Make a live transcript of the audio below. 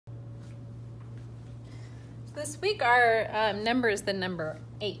This week our number is the number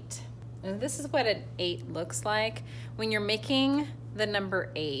 8. And this is what an 8 looks like. When you're making the number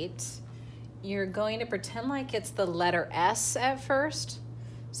 8, you're going to pretend like it's the letter S at first.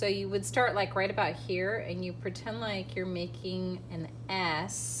 So you would start like right about here and you pretend like you're making an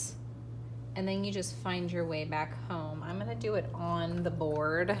S, and then you just find your way back home. I'm gonna do it on the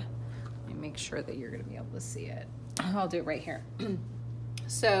board. Let me make sure that you're gonna be able to see it. I'll do it right here.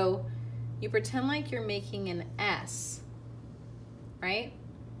 So you pretend like you're making an S, right?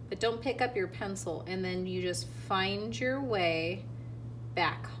 But don't pick up your pencil, and then you just find your way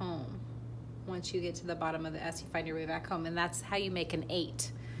back home. Once you get to the bottom of the S, you find your way back home, and that's how you make an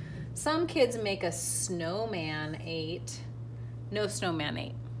 8. Some kids make a snowman 8. No snowman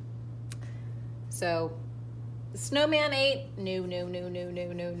 8. So snowman 8, no, no, no, no,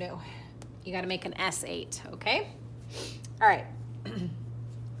 no, no, no. You gotta make an S8, okay? All right.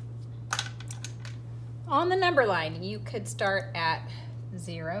 On the number line, you could start at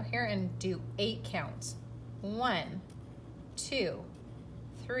 0 here and do 8 counts. 1, 2,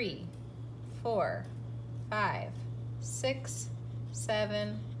 3, 4, 5, 6,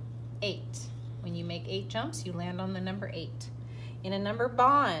 7, 8. When you make 8 jumps, you land on the number 8. In a number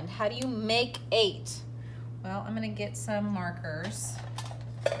bond, how do you make 8? Well, I'm gonna get some markers.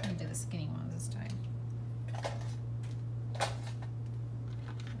 I'm gonna do the skinny ones this time.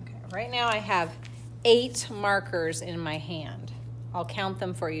 Okay, right now I have 8 markers in my hand. I'll count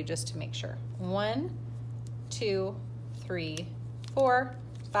them for you just to make sure. 1, 2, 3, 4,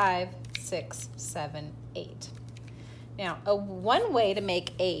 5, 6, 7, 8. Now, one way to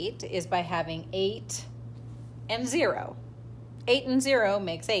make 8 is by having 8 and 0. 8 and 0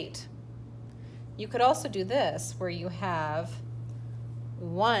 makes 8. You could also do this where you have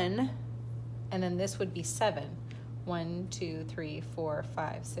 1, and then this would be 7. 1, 2, 3, 4,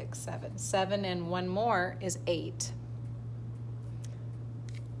 5, 6, 7. 7 and 1 more is 8.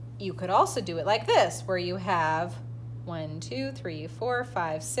 You could also do it like this, where you have 1, 2, 3, 4,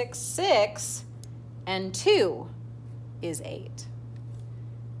 5, 6, 6, and 2 is 8.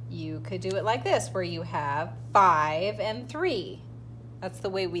 You could do it like this, where you have 5 and 3. That's the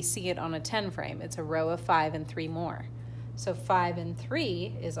way we see it on a 10 frame. It's a row of 5 and 3 more. So 5 and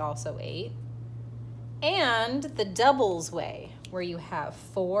 3 is also 8. And the doubles way, where you have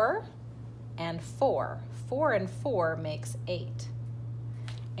 4 and 4. 4 and 4 makes 8.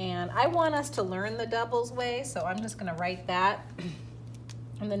 And I want us to learn the doubles way, so I'm just gonna write that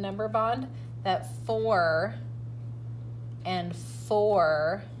in the number bond, that 4 and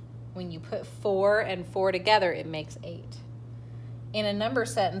 4, when you put 4 and 4 together, it makes 8. In a number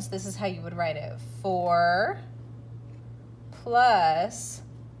sentence, this is how you would write it. 4 plus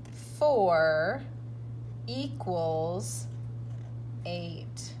 4 equals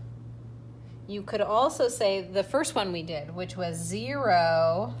 8. You could also say the first one we did, which was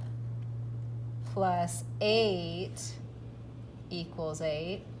 0 plus 8 equals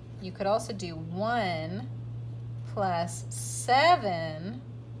 8. You could also do 1 plus 7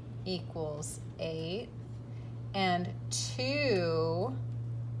 equals 8. And 2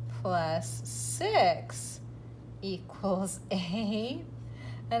 plus 6 equals 8.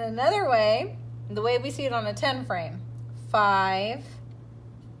 And another way, the way we see it on a 10 frame, 5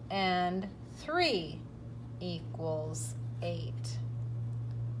 and 3 equals 8.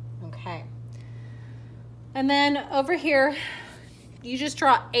 Okay. And then over here, you just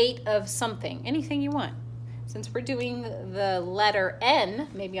draw 8 of something, anything you want. Since we're doing the letter N,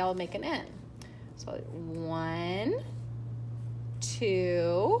 maybe I'll make an N. So 1,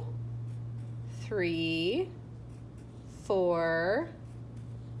 2, 3, 4,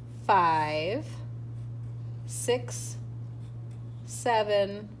 5, 6,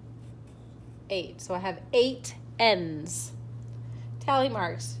 7, 8. So I have 8 N's. Tally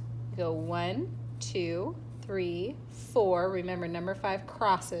marks. Go 1, 2, 3, 4. Remember, number 5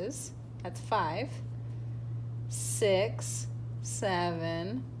 crosses. That's 5. 6,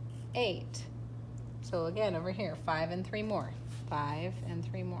 7, 8. So again, over here, 5 and 3 more. 5 and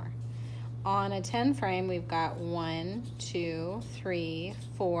 3 more. On a 10 frame, we've got 1, 2, 3,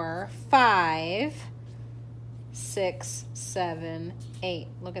 4, 5, 6, 7, 8.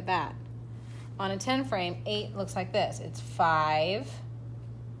 Look at that. On a 10 frame, 8 looks like this. It's 5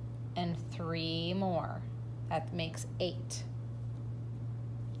 and 3 more. That makes 8.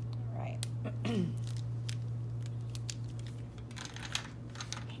 All right.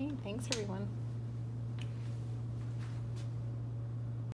 Okay, thanks everyone.